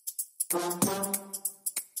Well,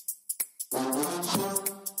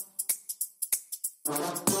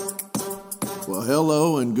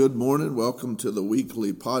 hello and good morning. Welcome to the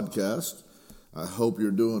weekly podcast. I hope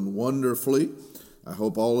you're doing wonderfully. I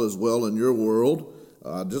hope all is well in your world.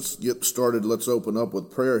 Just get started. Let's open up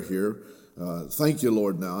with prayer here. Thank you,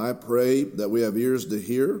 Lord. Now, I pray that we have ears to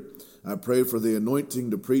hear. I pray for the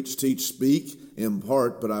anointing to preach, teach, speak,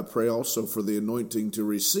 impart, but I pray also for the anointing to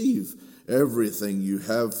receive everything you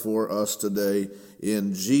have for us today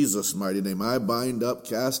in Jesus' mighty name. I bind up,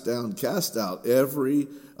 cast down, cast out every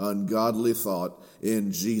ungodly thought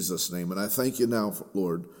in Jesus' name. And I thank you now,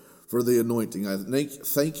 Lord, for the anointing. I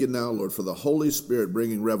thank you now, Lord, for the Holy Spirit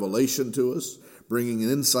bringing revelation to us, bringing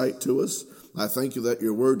insight to us. I thank you that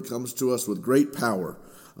your word comes to us with great power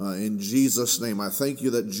in Jesus' name. I thank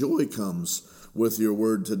you that joy comes with your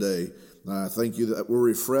word today. I thank you that we're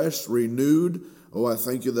refreshed, renewed. Oh, I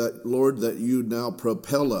thank you that, Lord, that you now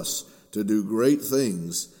propel us to do great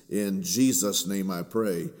things. In Jesus' name I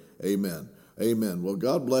pray. Amen. Amen. Well,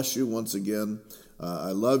 God bless you once again.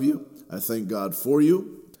 I love you. I thank God for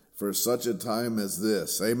you for such a time as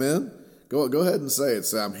this. Amen. Go ahead and say it.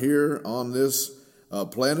 Say, I'm here on this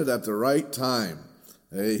planet at the right time.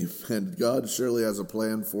 Amen. God surely has a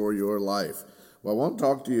plan for your life. Well, I want to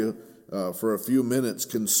talk to you for a few minutes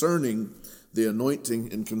concerning the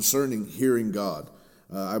anointing and concerning hearing God.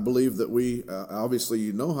 I believe that we, obviously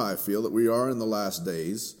you know how I feel, that we are in the last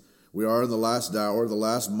days. We are in the last hour, the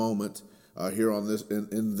last moment here on this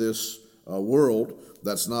in this world.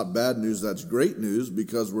 That's not bad news, that's great news,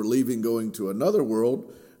 because we're leaving, going to another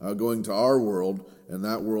world, going to our world, and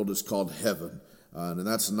that world is called heaven. And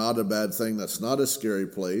that's not a bad thing, that's not a scary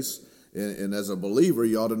place. And as a believer,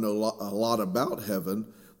 you ought to know a lot about heaven.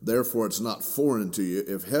 Therefore, it's not foreign to you.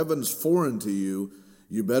 If heaven's foreign to you,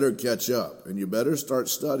 you better catch up, and you better start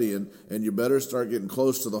studying, and you better start getting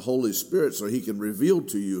close to the Holy Spirit so he can reveal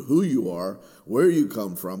to you who you are, where you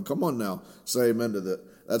come from. Come on now, say amen to that.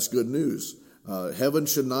 That's good news. Heaven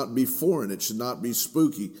should not be foreign. It should not be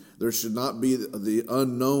spooky. There should not be the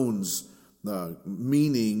unknowns,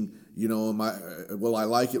 meaning, you know, will I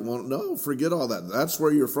like it? Well, no, forget all that. That's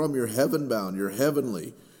where you're from. You're heaven bound. You're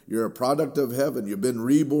heavenly. You're a product of heaven. You've been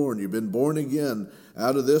reborn. You've been born again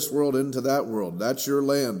out of this world into that world. That's your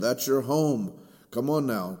land. That's your home. Come on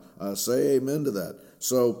now. Say amen to that.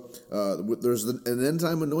 So there's an end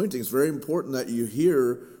time anointing. It's very important that you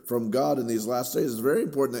hear from God in these last days. It's very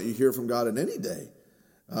important that you hear from God in any day.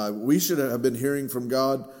 We should have been hearing from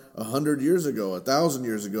God 100 years ago, 1,000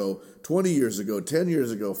 years ago, 20 years ago, 10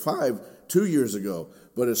 years ago, 2 years ago.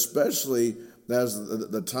 But especially as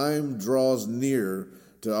the time draws near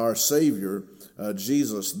to our Savior,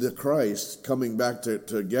 Jesus, the Christ, coming back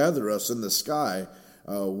to gather us in the sky,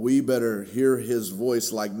 we better hear his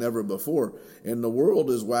voice like never before. And the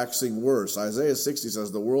world is waxing worse. Isaiah 60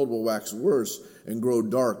 says the world will wax worse and grow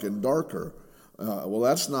dark and darker. Well,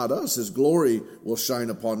 that's not us. His glory will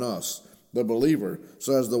shine upon us, the believer.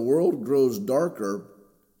 So as the world grows darker,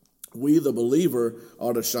 we, the believer,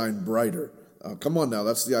 ought to shine brighter. Come on now,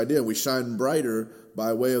 that's the idea. We shine brighter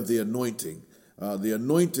by way of the anointing. The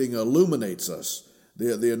anointing illuminates us.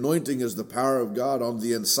 The anointing is the power of God on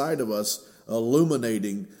the inside of us,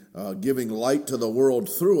 illuminating, giving light to the world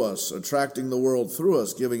through us, attracting the world through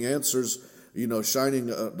us, giving answers, shining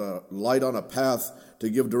the light on a path to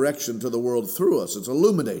give direction to the world through us. It's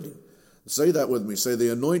illuminating. Say that with me. Say,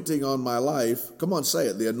 the anointing on my life. Come on, say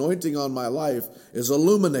it. The anointing on my life is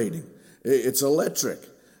illuminating. It's electric.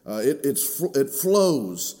 It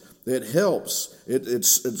flows. It helps. It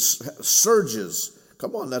surges.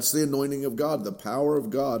 Come on, that's the anointing of God, the power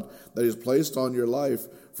of God that is placed on your life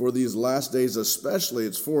for these last days especially.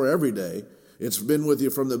 It's for every day. It's been with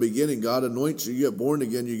you from the beginning. God anoints you. You get born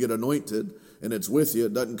again, you get anointed, and it's with you.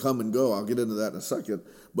 It doesn't come and go. I'll get into that in a second.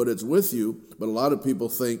 But it's with you. But a lot of people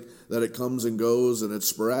think that it comes and goes and it's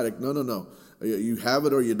sporadic. No. You have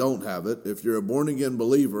it or you don't have it. If you're a born-again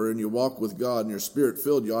believer and you walk with God and you're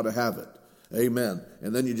spirit-filled, you ought to have it. Amen.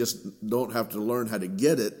 And then you just don't have to learn how to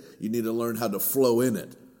get it. You need to learn how to flow in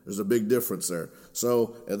it. There's a big difference there.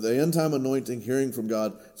 So at the end time anointing, hearing from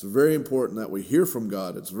God, it's very important that we hear from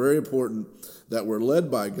God. It's very important that we're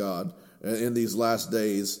led by God in these last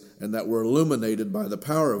days and that we're illuminated by the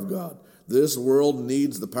power of God. This world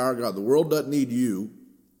needs the power of God. The world doesn't need you.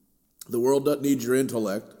 The world doesn't need your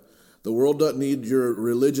intellect. The world doesn't need your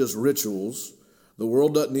religious rituals. The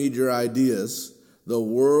world doesn't need your ideas. The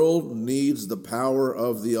world needs the power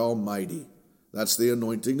of the Almighty. That's the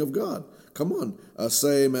anointing of God. Come on,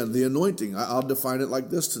 say amen. The anointing, I'll define it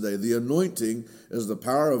like this today. The anointing is the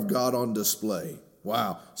power of God on display.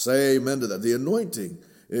 Wow, say amen to that. The anointing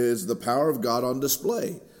is the power of God on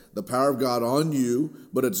display. the power of God on you,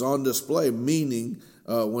 but it's on display, meaning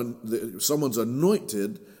when someone's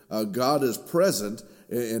anointed, God is present,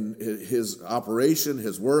 and his operation,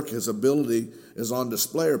 his work, his ability is on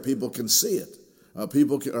display, or people can see it.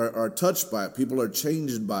 People are touched by it. People are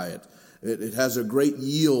changed by it. It has a great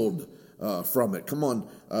yield from it. Come on,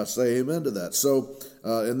 say amen to that. So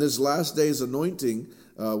in this last day's anointing,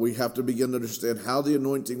 we have to begin to understand how the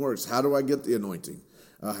anointing works. How do I get the anointing?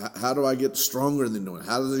 How do I get stronger in the anointing?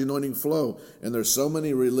 How does the anointing flow? And there's so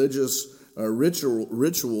many religious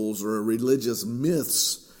rituals or religious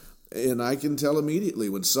myths. And I can tell immediately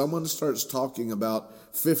when someone starts talking about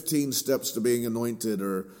 15 steps to being anointed,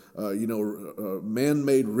 or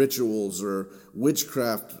man-made rituals or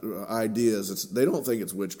witchcraft ideas. They don't think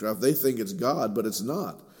it's witchcraft. They think it's God, but it's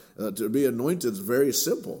not. To be anointed is very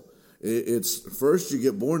simple. It's first you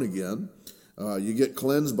get born again. You get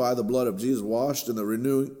cleansed by the blood of Jesus, washed and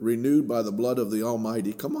renewed by the blood of the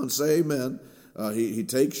Almighty. Come on, say amen. He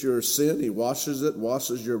takes your sin, he washes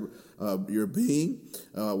your being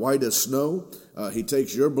white as snow. He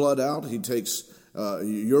takes your blood out. He takes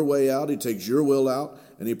your way out. He takes your will out,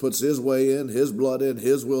 and he puts his way in, his blood in,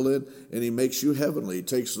 his will in, and he makes you heavenly. He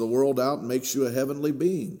takes the world out and makes you a heavenly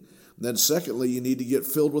being. And then secondly, you need to get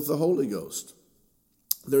filled with the Holy Ghost.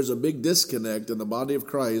 There's a big disconnect in the body of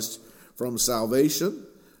Christ from salvation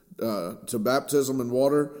to baptism in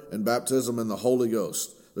water and baptism in the Holy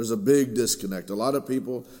Ghost. There's a big disconnect. A lot of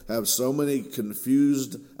people have so many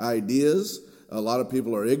confused ideas. A lot of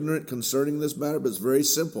people are ignorant concerning this matter, but it's very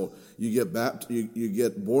simple. You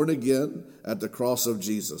get born again at the cross of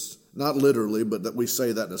Jesus. Not literally, but that we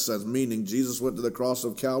say that in a sense, meaning Jesus went to the cross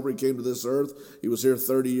of Calvary, came to this earth. He was here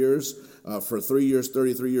 30 years. For 3 years,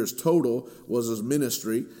 33 years total was his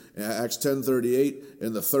ministry. Acts 10:38,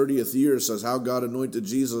 in the 30th year, says how God anointed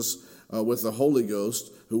Jesus with the Holy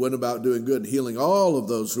Ghost, who went about doing good and healing all of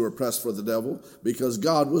those who were oppressed for the devil, because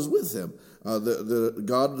God was with him.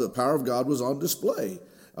 The power of God was on display.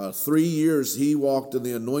 3 years he walked in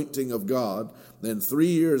the anointing of God. Then 3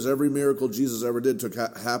 years, every miracle Jesus ever did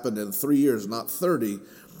happened in 3 years, not 30,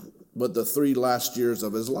 but the 3 last years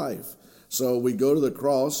of his life. So we go to the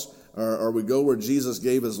cross, or we go where Jesus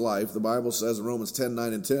gave his life. The Bible says in Romans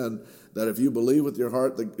 10:9 and 10 that if you believe with your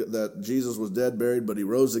heart that Jesus was dead, buried, but he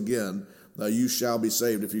rose again, you shall be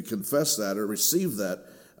saved. If you confess that or receive that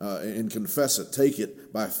and confess it, take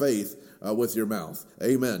it by faith with your mouth.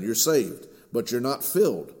 Amen. You're saved, but you're not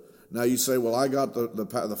filled. Now you say, well, I got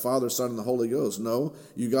the Father, Son, and the Holy Ghost. No,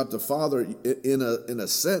 you got the Father in a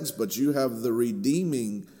sense, but you have the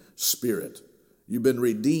redeeming Spirit. You've been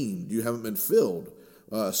redeemed. You haven't been filled.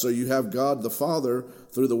 So you have God the Father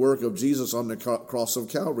through the work of Jesus on the cross of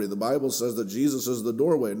Calvary. The Bible says that Jesus is the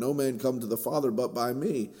doorway. No man come to the Father but by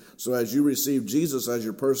me. So as you receive Jesus as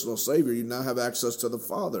your personal Savior, you now have access to the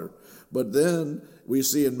Father. But then we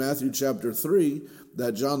see in Matthew chapter 3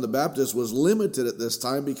 that John the Baptist was limited at this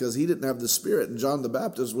time because he didn't have the Spirit. And John the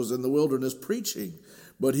Baptist was in the wilderness preaching.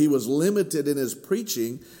 But he was limited in his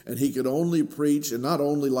preaching, and he could only preach, and not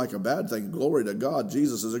only like a bad thing, glory to God,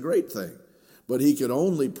 Jesus is a great thing. But he could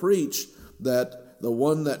only preach that the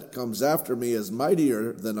one that comes after me is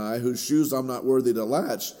mightier than I, whose shoes I'm not worthy to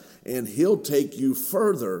latch, and he'll take you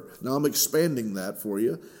further. Now I'm expanding that for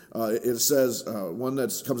you. It says, one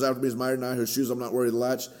that comes after me is mightier than I, whose shoes I'm not worthy to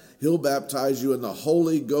latch. He'll baptize you in the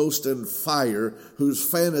Holy Ghost and fire, whose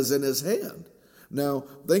fan is in his hand. Now,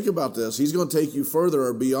 think about this. He's going to take you further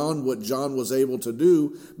or beyond what John was able to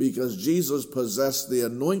do because Jesus possessed the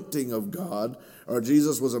anointing of God, or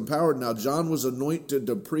Jesus was empowered. Now, John was anointed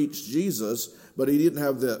to preach Jesus, but he didn't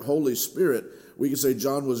have the Holy Spirit. We can say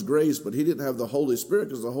John was graced, but he didn't have the Holy Spirit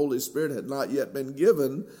because the Holy Spirit had not yet been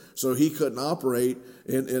given, so he couldn't operate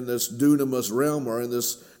in this dunamis realm or in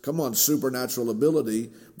this, supernatural ability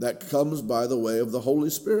that comes by the way of the Holy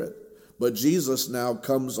Spirit. But Jesus now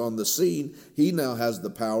comes on the scene. He now has the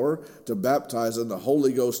power to baptize in the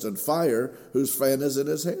Holy Ghost and fire, whose fan is in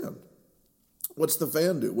his hand. What's the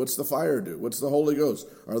fan do? What's the fire do? What's the Holy Ghost?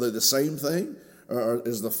 Are they the same thing? Or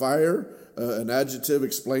is the fire an adjective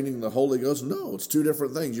explaining the Holy Ghost? No, it's two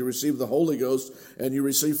different things. You receive the Holy Ghost and you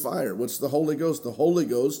receive fire. What's the Holy Ghost? The Holy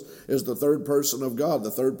Ghost is the third person of God,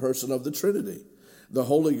 the third person of the Trinity. The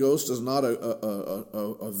Holy Ghost is not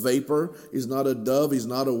a vapor. He's not a dove. He's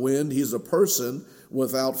not a wind. He's a person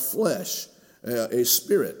without flesh, a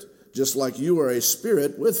spirit. Just like you are a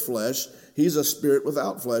spirit with flesh, he's a spirit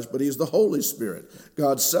without flesh, but he's the Holy Spirit.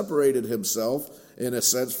 God separated himself, in a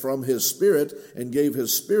sense, from his Spirit and gave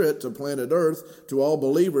his Spirit to planet Earth to all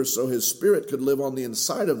believers so his Spirit could live on the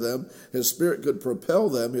inside of them. His Spirit could propel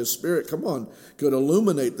them. His Spirit, could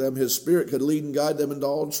illuminate them. His Spirit could lead and guide them into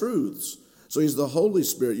all truths. So he's the Holy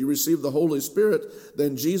Spirit. You receive the Holy Spirit,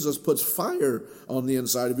 then Jesus puts fire on the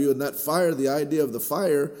inside of you. And that fire, the idea of the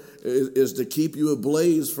fire is to keep you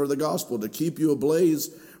ablaze for the gospel, to keep you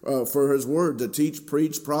ablaze for his word, to teach,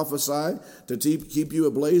 preach, prophesy, to keep you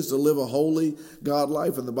ablaze, to live a holy God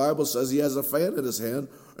life. And the Bible says he has a fan in his hand.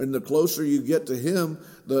 And the closer you get to him,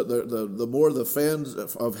 the more the fans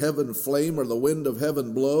of heaven flame or the wind of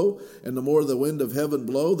heaven blow. And the more the wind of heaven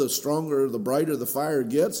blow, the stronger, the brighter the fire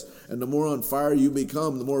gets. And the more on fire you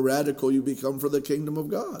become, the more radical you become for the kingdom of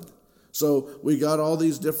God. So we got all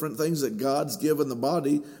these different things that God's given the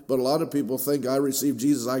body. But a lot of people think, I receive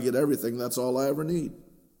Jesus, I get everything. That's all I ever need.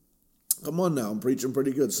 Come on now, I'm preaching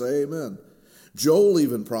pretty good. Say amen. Joel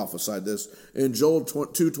even prophesied this. In Joel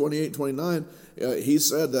 2:28-29, he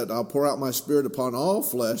said that I'll pour out my spirit upon all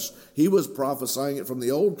flesh. He was prophesying it from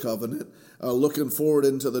the old covenant, looking forward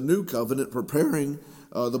into the new covenant, preparing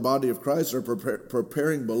the body of Christ, or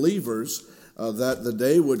preparing believers that the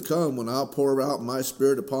day would come when I'll pour out my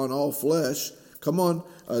spirit upon all flesh. Come on,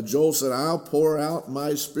 Joel said, I'll pour out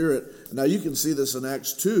my spirit. Now you can see this in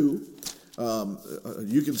Acts 2.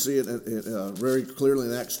 You can see it very clearly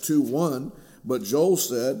in Acts 2:1. But Joel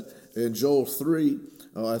said in Joel 3,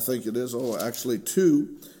 I think it is, actually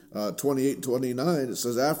 2, 28-29, it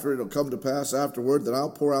says, after it'll come to pass afterward that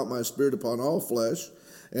I'll pour out my spirit upon all flesh,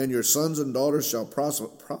 and your sons and daughters shall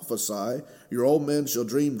prophesy, your old men shall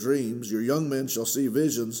dream dreams, your young men shall see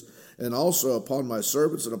visions, and also upon my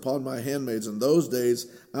servants and upon my handmaids in those days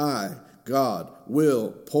I, God,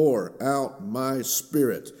 will pour out my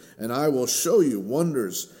spirit, and I will show you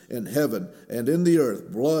wonders in heaven and in the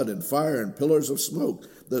earth, blood and fire and pillars of smoke.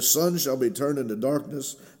 The sun shall be turned into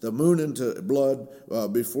darkness, the moon into blood,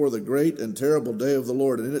 before the great and terrible day of the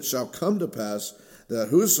Lord. And it shall come to pass that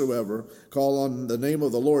whosoever call on the name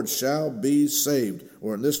of the Lord shall be saved.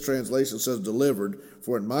 Or in this translation it says delivered.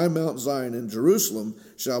 For in my Mount Zion in Jerusalem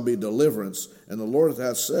shall be deliverance, and the Lord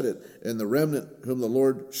hath said it, in the remnant whom the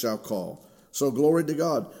Lord shall call. So glory to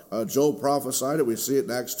God. Joel prophesied it. We see it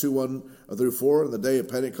in Acts 2:1-4, in the day of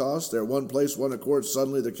Pentecost. There one place, one accord,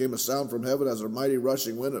 suddenly there came a sound from heaven as a mighty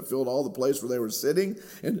rushing wind. It filled all the place where they were sitting,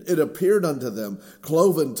 and it appeared unto them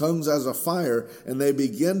cloven tongues as a fire, and they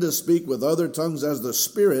began to speak with other tongues as the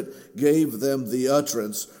Spirit gave them the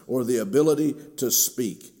utterance, or the ability to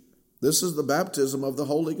speak. This is the baptism of the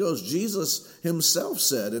Holy Ghost. Jesus himself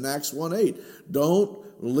said in Acts 1:8, don't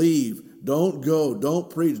leave, don't go, don't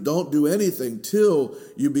preach, don't do anything till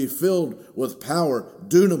you be filled with power,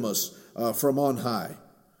 dunamis, from on high.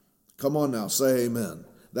 Come on now, say amen.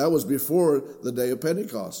 That was before the day of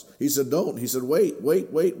Pentecost. He said, don't. He said, wait.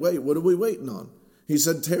 What are we waiting on? He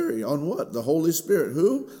said, tarry on what? The Holy Spirit.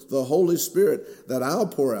 Who? The Holy Spirit that I'll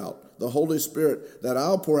pour out. The Holy Spirit that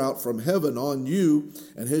I'll pour out from heaven on you.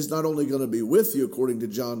 And he's not only going to be with you, according to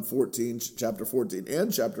John 14, chapter 14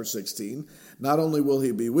 and chapter 16. Not only will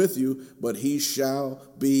he be with you, but he shall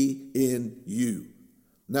be in you.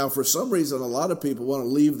 Now, for some reason, a lot of people want to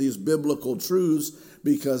leave these biblical truths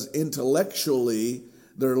because intellectually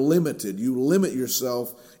they're limited. You limit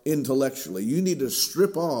yourself intellectually. You need to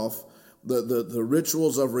strip off the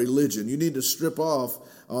rituals of religion. You need to strip off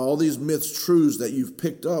all these myths, truths that you've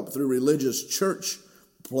picked up through religious church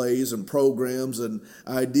plays and programs and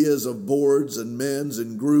ideas of boards and men's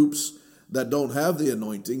and groups that don't have the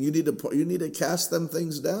anointing. You need to cast them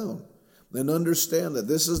things down and understand that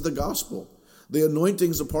this is the gospel. The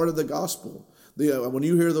anointing is a part of the gospel. When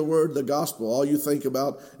you hear the word the gospel, all you think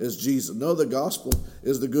about is Jesus. No, the gospel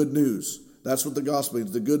is the good news. That's what the gospel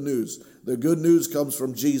means, the good news. The good news comes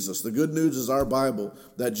from Jesus. The good news is our Bible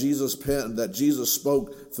that Jesus penned, that Jesus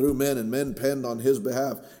spoke through men, and men penned on his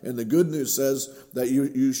behalf. And the good news says that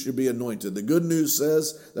you should be anointed. The good news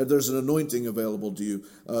says that there's an anointing available to you.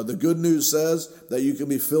 The good news says that you can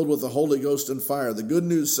be filled with the Holy Ghost and fire. The good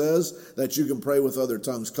news says that you can pray with other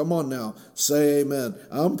tongues. Come on now, say amen.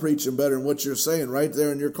 I'm preaching better than what you're saying right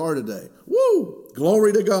there in your car today. Woo!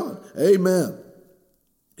 Glory to God. Amen.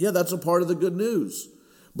 Yeah, that's a part of the good news.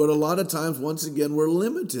 But a lot of times, once again, we're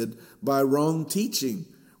limited by wrong teaching.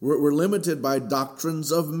 We're limited by doctrines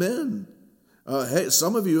of men. Hey,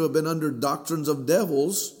 some of you have been under doctrines of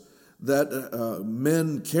devils that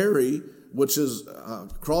men carry, which is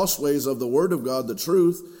crossways of the Word of God, the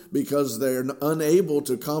truth, because they're unable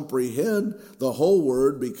to comprehend the whole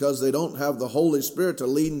Word because they don't have the Holy Spirit to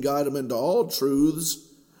lead and guide them into all truths.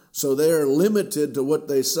 So they are limited to what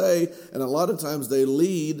they say, and a lot of times they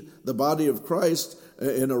lead the body of Christ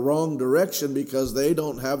in a wrong direction because they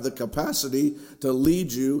don't have the capacity to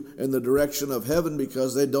lead you in the direction of heaven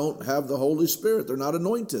because they don't have the Holy Spirit. They're not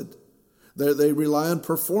anointed. They rely on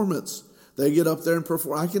performance. They get up there and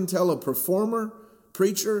perform. I can tell a performer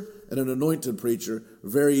preacher and an anointed preacher,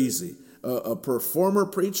 very easy. A performer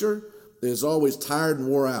preacher is always tired and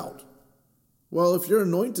wore out. Well, if you're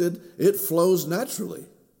anointed, it flows naturally.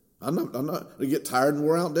 I'm not going to get tired and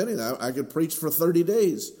wore out anything. I could preach for 30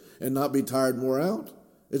 days and not be tired and wore out.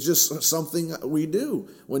 It's just something we do.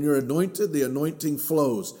 When you're anointed, the anointing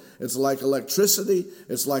flows. It's like electricity.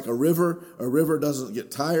 It's like a river. A river doesn't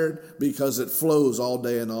get tired because it flows all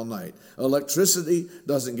day and all night. Electricity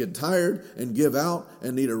doesn't get tired and give out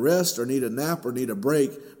and need a rest or need a nap or need a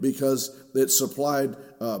break because it's supplied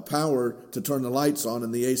power to turn the lights on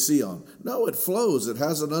and the AC on. No, it flows. It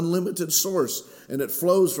has an unlimited source, and it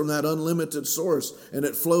flows from that unlimited source, and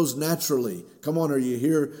it flows naturally. Come on, are you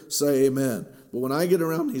here? Say amen. But when I get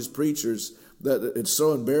around these preachers, that it's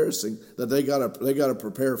so embarrassing that they gotta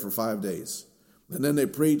prepare for 5 days. And then they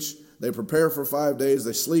preach, they prepare for 5 days,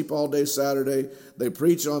 they sleep all day Saturday, they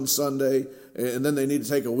preach on Sunday, and then they need to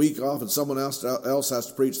take a week off, and someone else has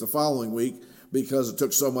to preach the following week because it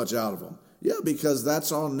took so much out of them. Yeah, because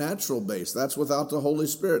that's all natural base. That's without the Holy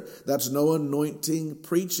Spirit. That's no anointing,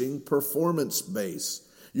 preaching, performance base.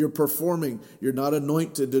 You're performing. You're not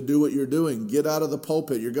anointed to do what you're doing. Get out of the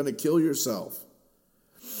pulpit. You're going to kill yourself.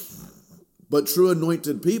 But true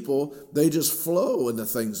anointed people, they just flow in the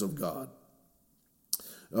things of God.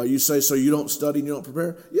 You say, so you don't study and you don't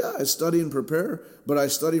prepare? Yeah, I study and prepare, but I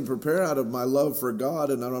study and prepare out of my love for God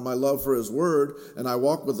and out of my love for His Word, and I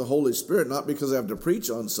walk with the Holy Spirit, not because I have to preach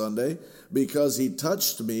on Sunday, because He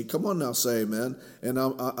touched me. Come on now, say amen. And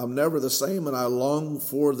I'm never the same, and I long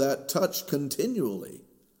for that touch continually.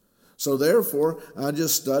 So therefore, I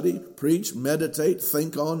just study, preach, meditate,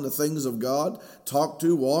 think on the things of God, talk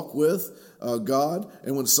to, walk with God.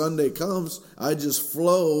 And when Sunday comes, I just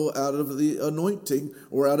flow out of the anointing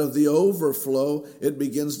or out of the overflow. It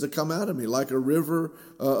begins to come out of me like a river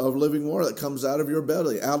of living water that comes out of your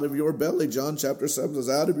belly. Out of your belly, John chapter 7 says,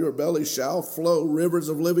 out of your belly shall flow rivers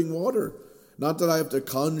of living water. Not that I have to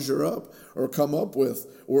conjure up or come up with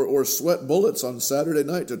or sweat bullets on Saturday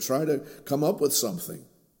night to try to come up with something.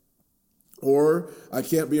 Or I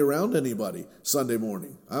can't be around anybody Sunday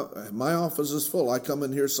morning. My office is full. I come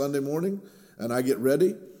in here Sunday morning and I get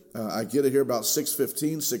ready. I get here about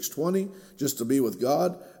 6:15, 6:20 just to be with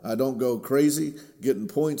God. I don't go crazy getting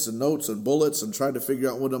points and notes and bullets and trying to figure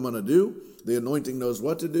out what I'm going to do. The anointing knows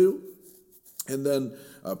what to do. And then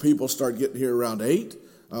people start getting here around 8.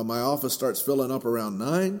 My office starts filling up around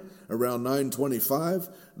 9. Around 9:25,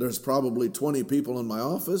 there's probably 20 people in my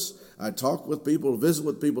office. I talk with people, visit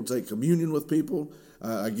with people, take communion with people.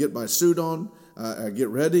 I get my suit on. I get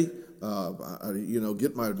ready.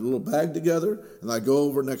 Get my little bag together, and I go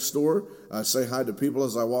over next door. I say hi to people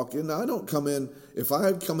as I walk in. Now, I don't come in. If I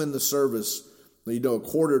had come in the service, a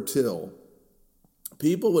quarter till,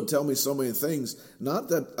 people would tell me so many things. Not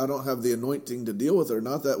that I don't have the anointing to deal with it, or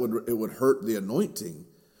not that it would hurt the anointing.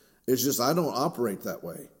 It's just I don't operate that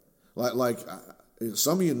way. Like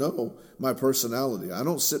some of you know my personality. I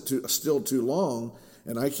don't sit still too long,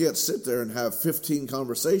 and I can't sit there and have 15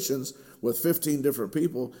 conversations with 15 different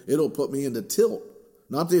people. It'll put me into tilt.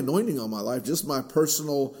 Not the anointing on my life, just my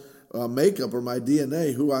personal makeup or my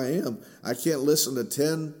DNA, who I am. I can't listen to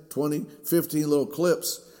 10, 20, 15 little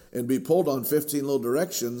clips and be pulled on 15 little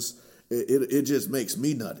directions. It just makes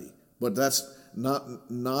me nutty. But that's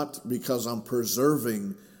not because I'm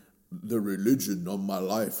preserving the religion on my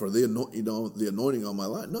life or the anointing on my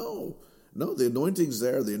life. No, the anointing's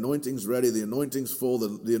there. The anointing's ready. The anointing's full.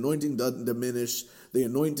 The anointing doesn't diminish. The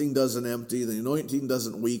anointing doesn't empty. The anointing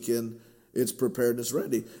doesn't weaken. It's prepared. It's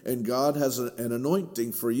ready. And God has an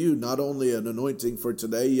anointing for you, not only an anointing for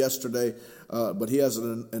today, yesterday, but He has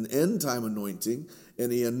an end time anointing,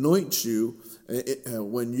 and He anoints you.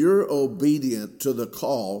 When you're obedient to the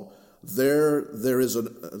call, there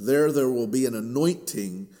will be an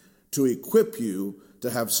anointing to equip you to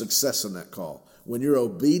have success in that call. When you're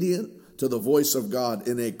obedient to the voice of God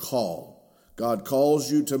in a call, God calls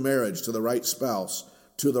you to marriage, to the right spouse,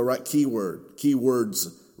 to the right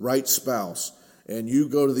keywords, right spouse, and you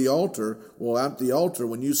go to the altar. Well, at the altar,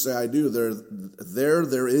 when you say I do,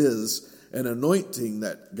 there is an anointing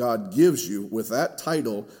that God gives you with that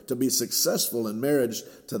title to be successful in marriage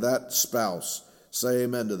to that spouse. Say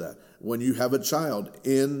amen to that. When you have a child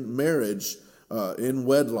in marriage, in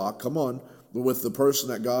wedlock, come on, with the person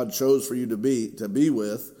that God chose for you to be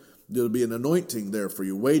with, there'll be an anointing there for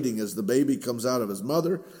you. Waiting as the baby comes out of his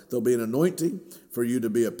mother, there'll be an anointing for you to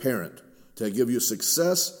be a parent, to give you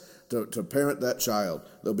success to parent that child.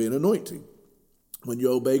 There'll be an anointing. When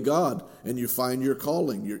you obey God and you find your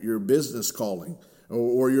calling, your business calling,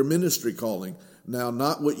 or your ministry calling, now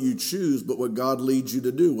not what you choose, but what God leads you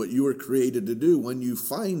to do, what you were created to do. When you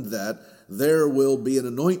find that, there will be an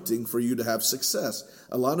anointing for you to have success.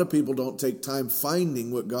 A lot of people don't take time finding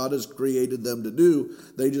what God has created them to do.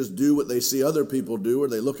 They just do what they see other people do, or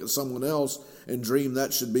they look at someone else and dream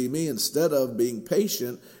that should be me, instead of being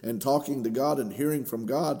patient and talking to God and hearing from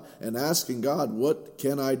God and asking God, what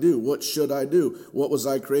can I do? What should I do? What was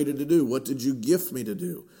I created to do? What did you gift me to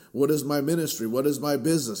do? What is my ministry? What is my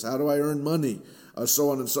business? How do I earn money?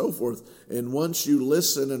 So on and so forth. And once you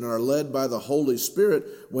listen and are led by the Holy Spirit,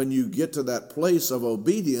 when you get to that place of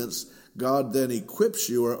obedience, God then equips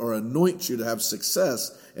you or anoints you to have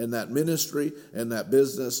success in that ministry and that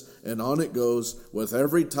business, and on it goes with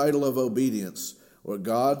every title of obedience. Where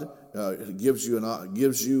God gives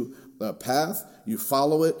you a path, you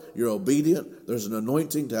follow it, you're obedient, there's an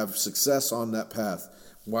anointing to have success on that path.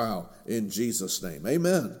 Wow, in Jesus' name,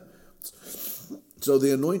 amen. So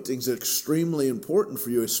the anointing is extremely important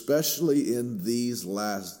for you, especially in these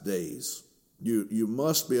last days. You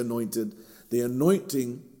must be anointed. The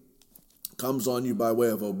anointing comes on you by way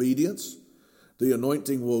of obedience. The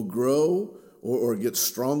anointing will grow or get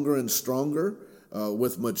stronger and stronger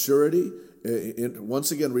with maturity.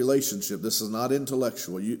 Once again, relationship. This is not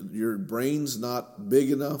intellectual. Your brain's not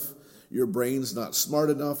big enough. Your brain's not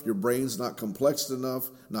smart enough. Your brain's not complex enough,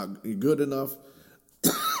 not good enough.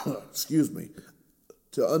 Excuse me.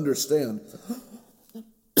 To understand,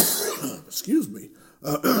 to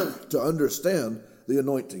understand the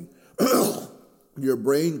anointing. Your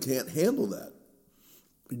brain can't handle that.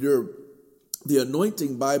 The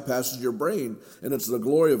anointing bypasses your brain, and it's the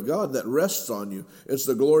glory of God that rests on you. It's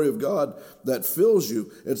the glory of God that fills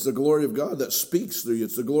you. It's the glory of God that speaks through you.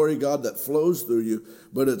 It's the glory of God that flows through you,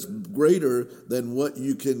 but it's greater than what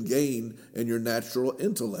you can gain in your natural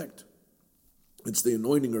intellect. It's the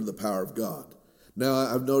anointing or the power of God. Now,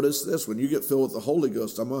 I've noticed this. When you get filled with the Holy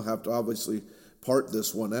Ghost, I'm going to have to obviously part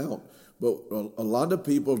this one out. But a lot of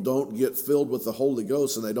people don't get filled with the Holy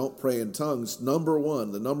Ghost and they don't pray in tongues. The number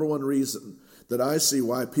one reason that I see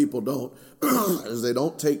why people don't is they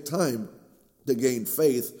don't take time to gain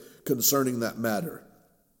faith concerning that matter.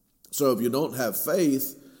 So if you don't have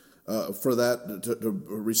faith for that to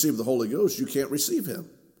receive the Holy Ghost, you can't receive Him.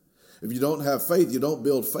 If you don't have faith, you don't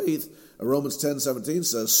build faith. Romans 10:17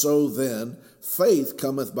 says, so then faith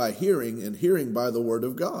cometh by hearing, and hearing by the word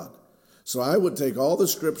of God. So I would take all the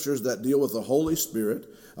scriptures that deal with the Holy Spirit,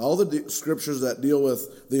 all the scriptures that deal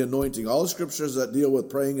with the anointing, all the scriptures that deal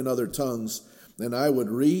with praying in other tongues, and I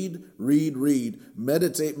would read,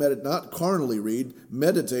 meditate, not carnally read,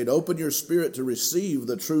 meditate, open your spirit to receive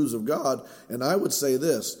the truths of God. And I would say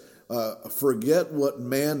this, forget what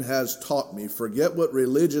man has taught me, forget what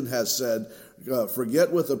religion has said,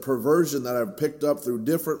 forget what the perversion that I've picked up through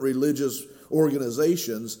different religious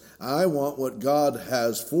organizations. I want what God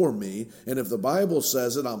has for me, and if the Bible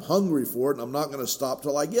says it, I'm hungry for it, and I'm not going to stop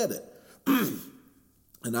till I get it.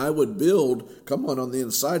 And I would build, on the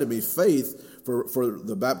inside of me, faith for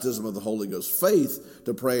the baptism of the Holy Ghost, faith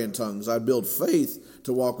to pray in tongues. I'd build faith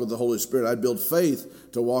to walk with the Holy Spirit. I'd build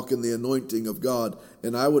faith to walk in the anointing of God.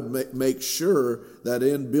 And I would make sure that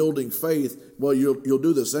in building faith, well, you'll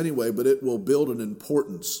do this anyway, but it will build an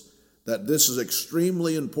importance. That this is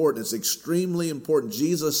extremely important. It's extremely important.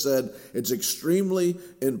 Jesus said it's extremely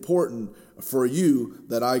important for you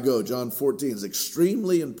that I go. John 14, it's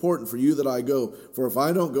extremely important for you that I go. For if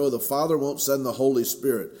I don't go, the Father won't send the Holy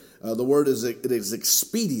Spirit. The word is, it is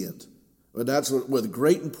expedient. And that's with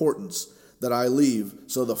great importance that I leave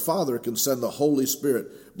so the Father can send the Holy Spirit.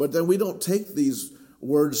 But then we don't take these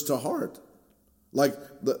words to heart. Like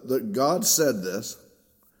God said this.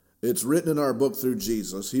 It's written in our book through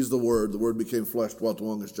Jesus. He's the Word. The Word became flesh, dwelt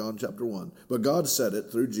among us, John chapter 1. But God said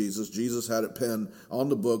it through Jesus. Jesus had it penned on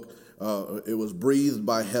the book. It was breathed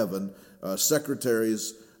by heaven.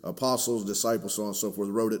 Secretaries, apostles, disciples, so on and so forth,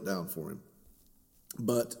 wrote it down for him.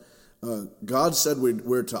 But God said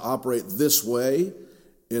we're to operate this way,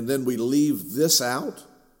 and then we leave this out.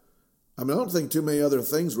 I don't think too many other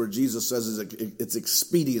things where Jesus says it's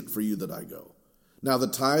expedient for you that I go. Now, the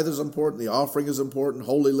tithe is important, the offering is important,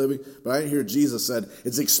 holy living, but I didn't hear Jesus said,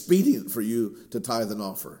 it's expedient for you to tithe and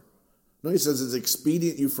offer. No, he says it's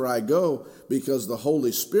expedient you for I go because the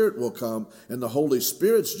Holy Spirit will come, and the Holy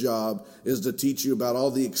Spirit's job is to teach you about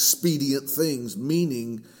all the expedient things,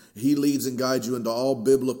 meaning He leads and guides you into all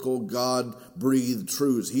biblical, God-breathed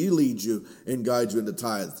truths. He leads you and guides you into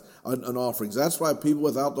tithes and offerings. That's why people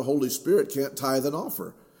without the Holy Spirit can't tithe and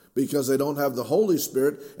offer. Because they don't have the Holy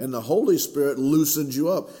Spirit, and the Holy Spirit loosens you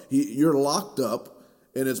up. You're locked up,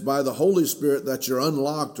 and it's by the Holy Spirit that you're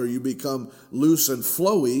unlocked, or you become loose and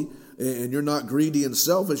flowy and you're not greedy and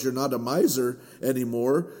selfish. You're not a miser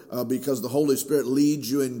anymore because the Holy Spirit leads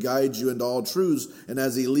you and guides you into all truths. And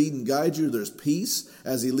as He lead and guides you, there's peace.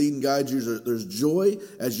 As He lead and guides you, there's joy.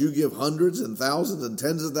 As you give hundreds and thousands and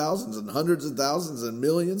tens of thousands and hundreds of thousands and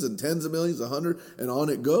millions and tens of millions, 100, and on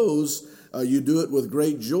it goes. You do it with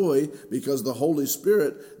great joy because the Holy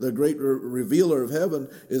Spirit, the great revealer of heaven,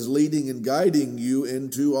 is leading and guiding you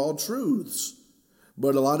into all truths.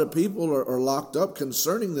 But a lot of people are locked up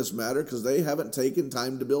concerning this matter because they haven't taken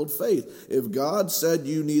time to build faith. If God said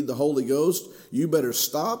you need the Holy Ghost, you better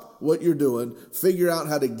stop what you're doing, figure out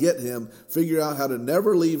how to get Him, figure out how to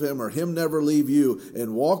never leave Him or Him never leave you,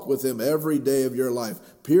 and walk with Him every day of your life.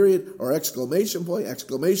 Period or exclamation point,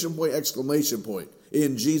 exclamation point, exclamation point.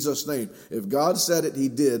 In Jesus' name. If God said it, He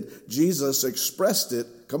did. Jesus expressed it.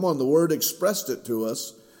 Come on, the Word expressed it to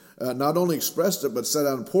us. Not only expressed it, but said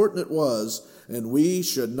how important it was. And we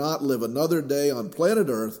should not live another day on planet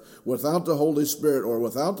Earth without the Holy Spirit or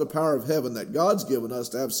without the power of heaven that God's given us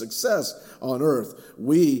to have success on earth.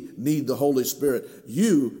 We need the Holy Spirit.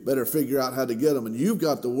 You better figure out how to get Him. And you've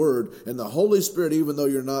got the Word. And the Holy Spirit, even though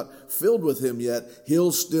you're not filled with Him yet,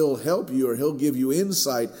 He'll still help you, or He'll give you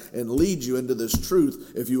insight and lead you into this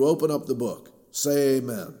truth if you open up the book. Say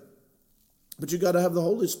amen. But you got to have the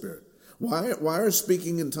Holy Spirit. Why are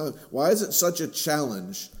speaking in tongues? Why is it such a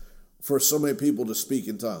challenge for so many people to speak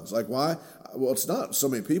in tongues? Like why? Well, it's not so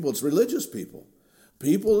many people, it's religious people.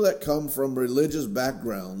 People that come from religious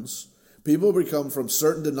backgrounds, people who come from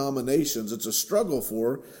certain denominations, it's a struggle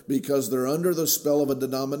for because they're under the spell of a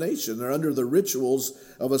denomination. They're under the rituals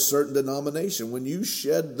of a certain denomination. When you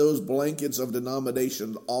shed those blankets of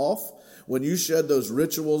denomination off, when you shed those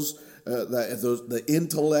rituals, the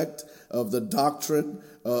intellect of the doctrine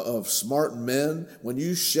of smart men, when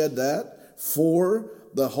you shed that for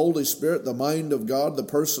the Holy Spirit, the mind of God, the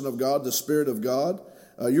person of God, the Spirit of God,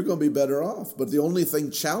 you're going to be better off. But the only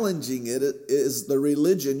thing challenging it is the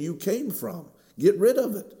religion you came from. Get rid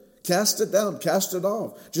of it. Cast it down. Cast it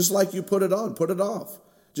off. Just like you put it on, put it off.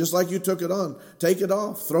 Just like you took it on, take it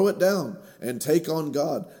off. Throw it down and take on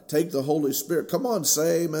God. Take the Holy Spirit. Come on,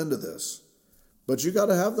 say amen to this. But you got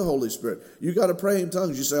to have the Holy Spirit. You got to pray in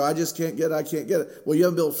tongues. You say, I just can't get it. Well, you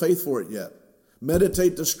haven't built faith for it yet.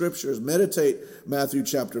 Meditate the scriptures. Meditate Matthew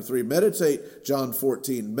chapter 3. Meditate John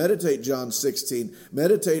 14. Meditate John 16.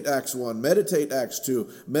 Meditate Acts 1. Meditate Acts 2.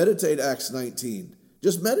 Meditate Acts 19.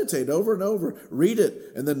 Just meditate over and over. Read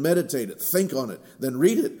it and then meditate it. Think on it. Then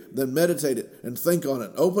read it, then meditate it and think on it.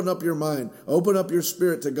 Open up your mind. Open up your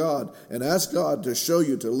spirit to God and ask God to show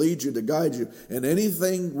you, to lead you, to guide you. And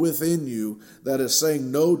anything within you that is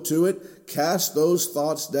saying no to it, cast those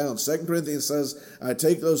thoughts down. 2 Corinthians says, I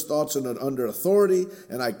take those thoughts under authority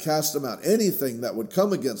and I cast them out. Anything that would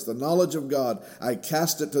come against the knowledge of God, I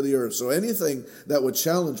cast it to the earth. So anything that would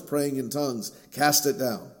challenge praying in tongues, cast it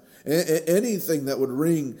down. Anything that would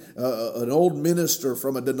ring an old minister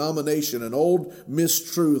from a denomination, an old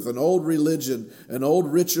mistruth, an old religion, an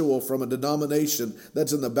old ritual from a denomination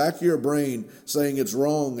that's in the back of your brain saying it's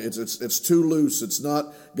wrong, it's too loose, it's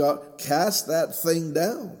not God. Cast that thing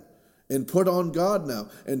down and put on God now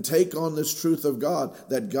and take on this truth of God,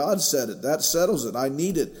 that God said it, that settles it, I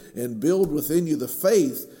need it, and build within you the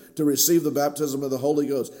faith to receive the baptism of the Holy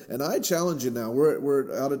Ghost. And I challenge you now,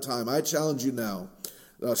 we're out of time, I challenge you now.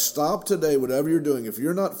 Stop today, whatever you're doing. If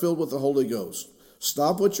you're not filled with the Holy Ghost,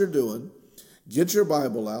 stop what you're doing. Get your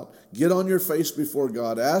Bible out. Get on your face before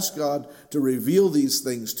God. Ask God to reveal these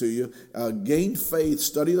things to you. Gain faith.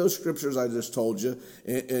 Study those scriptures I just told you.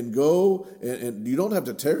 And go. And you don't have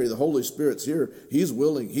to tarry. The Holy Spirit's here. He's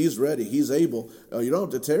willing. He's ready. He's able. You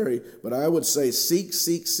don't have to tarry. But I would say seek,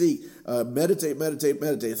 seek, seek. Meditate, meditate,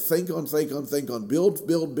 meditate. Think on.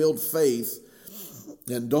 Build faith.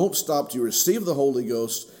 And don't stop till you receive the Holy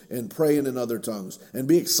Ghost and praying in other tongues. And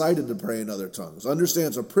be excited to pray in other tongues. Understand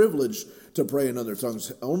it's a privilege to pray in other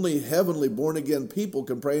tongues. Only heavenly born-again people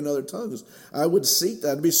can pray in other tongues. I would seek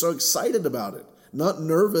that and be so excited about it. Not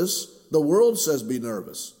nervous. The world says be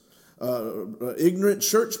nervous. Ignorant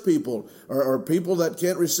church people or people that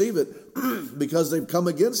can't receive it because they've come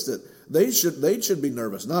against it. They should be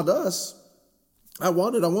nervous, not us. I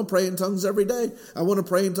want it. I want to pray in tongues every day. I want to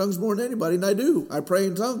pray in tongues more than anybody, and I do. I pray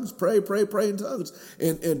in tongues. Pray in tongues.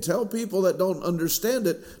 And tell people that don't understand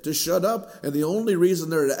it to shut up, and the only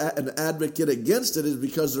reason they're an advocate against it is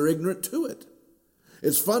because they're ignorant to it.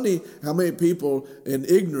 It's funny how many people in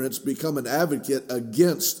ignorance become an advocate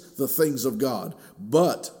against the things of God.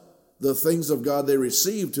 But the things of God they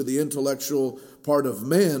receive to the intellectual part of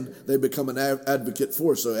man, they become an advocate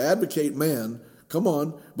for. So advocate man, come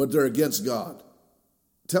on, but they're against God.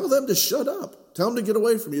 tell them to shut up. Tell them to get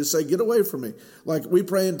away from you. Say, get away from me. Like we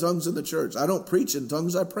pray in tongues in the church. I don't preach in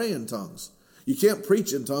tongues. I pray in tongues. You can't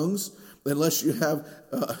preach in tongues unless you have,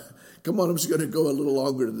 come on, I'm just going to go a little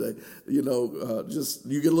longer today. Just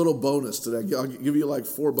you get a little bonus today. I'll give you like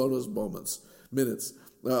 4 bonus minutes.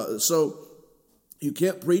 So you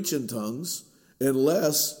can't preach in tongues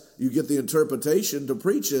unless you get the interpretation to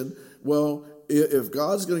preach in. Well, if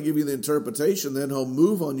God's going to give you the interpretation, then he'll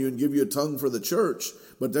move on you and give you a tongue for the church.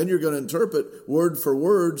 But then you're going to interpret word for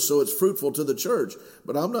word so it's fruitful to the church.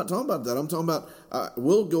 But I'm not talking about that. I'm talking about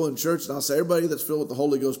we'll go in church and I'll say, everybody that's filled with the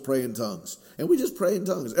Holy Ghost, pray in tongues. And we just pray in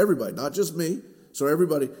tongues. Everybody, not just me. So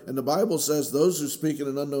everybody. And the Bible says those who speak in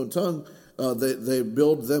an unknown tongue, they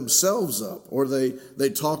build themselves up, or they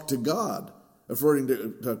talk to God, according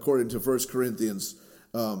to 1 Corinthians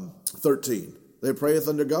 13. They prayeth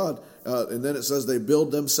unto God, and then it says they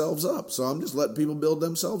build themselves up. So I'm just letting people build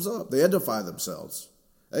themselves up. They edify themselves.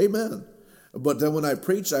 Amen. But then when I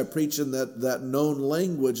preach in that known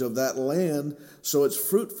language of that land, so it's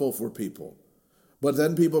fruitful for people. But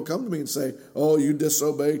then people come to me and say, oh, you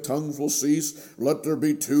disobey, tongues will cease. Let there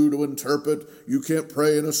be 2 to interpret. You can't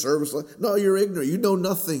pray in a service. No, you're ignorant. You know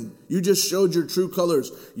nothing. You just showed your true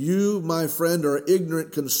colors. You, my friend, are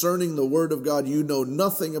ignorant concerning the word of God. You know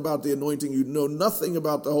nothing about the anointing. You know nothing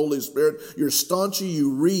about the Holy Spirit. You're staunchy.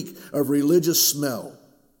 You reek of religious smell.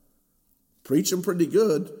 Preach them pretty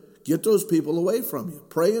good. Get those people away from you.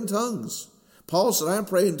 Pray in tongues. Paul said, I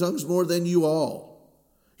pray in tongues more than you all.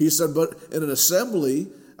 He said, but in an assembly,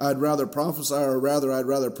 I'd rather prophesy, or I'd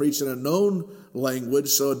rather preach in a known language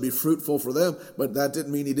so it'd be fruitful for them. But that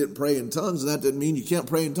didn't mean he didn't pray in tongues, and that didn't mean you can't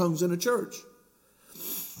pray in tongues in a church.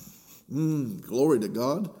 Glory to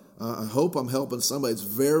God. I hope I'm helping somebody. It's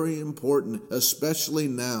very important, especially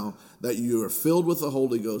now that you are filled with the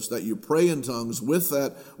Holy Ghost, that you pray in tongues. With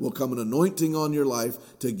that will come an anointing on your life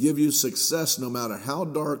to give you success no matter how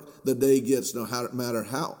dark the day gets, no matter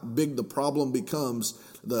how big the problem becomes.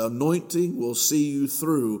 The anointing will see you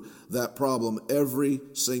through that problem every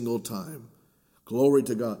single time. Glory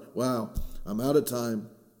to God. Wow, I'm out of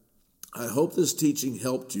time. I hope this teaching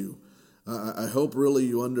helped you. I hope really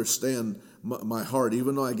you understand my heart.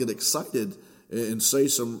 Even though I get excited and say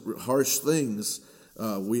some harsh things,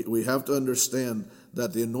 we have to understand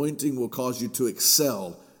that the anointing will cause you to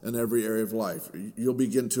excel in every area of life. You'll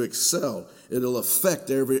begin to excel. It'll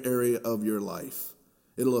affect every area of your life.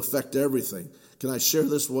 It'll affect everything. Can I share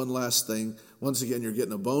this one last thing? Once again, you're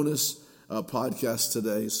getting a bonus podcast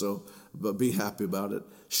today, but be happy about it.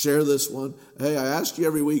 Share this one. Hey, I ask you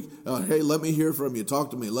every week, hey, let me hear from you.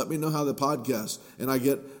 Talk to me. Let me know how the podcast, and I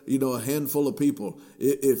get, a handful of people.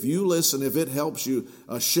 If you listen, if it helps you,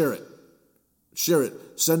 share it. Share it.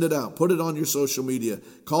 Send it out. Put it on your social media.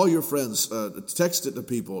 Call your friends. Text it to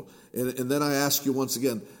people. And then I ask you once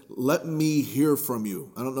again, let me hear from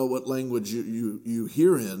you. I don't know what language you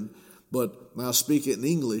hear in, but I'll speak it in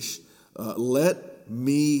English. Let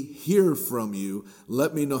me hear from you.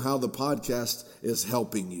 Let me know how the podcast is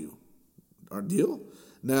helping you. Our deal?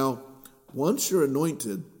 Now, once you're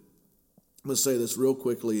anointed, I'm going to say this real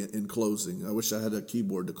quickly in closing. I wish I had a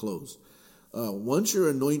keyboard to close. Once you're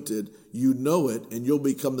anointed, you know it, and you'll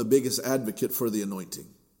become the biggest advocate for the anointing.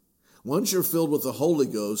 Once you're filled with the Holy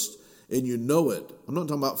Ghost and you know it, I'm not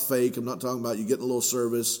talking about fake. I'm not talking about you getting a little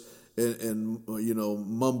service and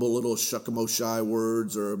mumble little shuckamo-shy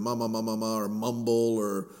words, or mama, or mumble,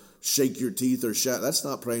 or shake your teeth, or shout. That's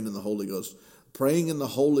not praying in the Holy Ghost. Praying in the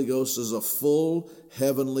Holy Ghost is a full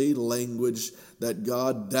heavenly language that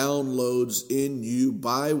God downloads in you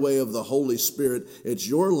by way of the Holy Spirit. It's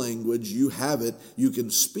your language. You have it. You can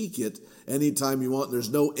speak it anytime you want. There's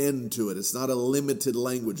no end to it. It's not a limited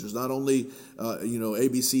language. There's not only, A,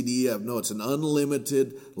 B, C, D, E, F. No, it's an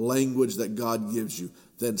unlimited language that God gives you.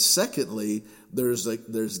 Then secondly, there's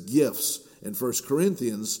gifts. In 1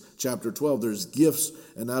 Corinthians chapter 12, there's gifts,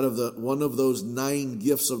 and out of one of those 9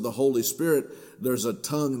 gifts of the Holy Spirit, there's a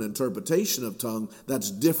tongue, an interpretation of tongue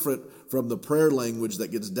that's different from the prayer language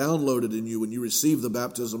that gets downloaded in you when you receive the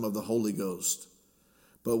baptism of the Holy Ghost.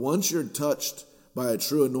 But once you're touched by a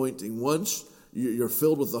true anointing, once you're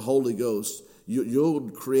filled with the Holy Ghost, you'll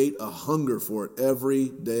create a hunger for it every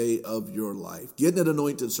day of your life. Get in an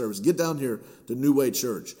anointed service. Get down here to New Way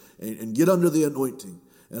Church and get under the anointing.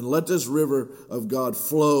 And let this river of God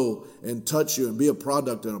flow and touch you and be a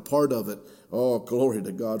product and a part of it. Oh, glory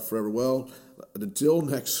to God forever. Well, until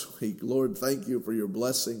next week, Lord, thank you for your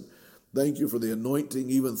blessing. Thank you for the anointing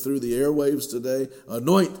even through the airwaves today.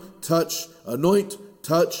 Anoint, touch,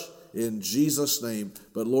 in Jesus' name.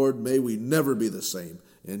 But Lord, may we never be the same.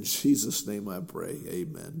 In Jesus' name I pray.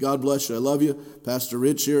 Amen. God bless you. I love you. Pastor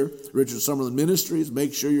Rich here, Richard Summerlin Ministries.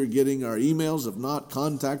 Make sure you're getting our emails. If not,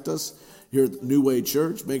 contact us here at New Way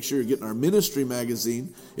Church. Make sure you're getting our ministry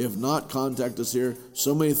magazine. If not, contact us here.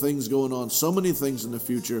 So many things going on, so many things in the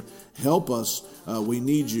future. Help us. We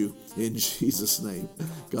need you. In Jesus' name.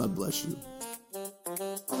 God bless you.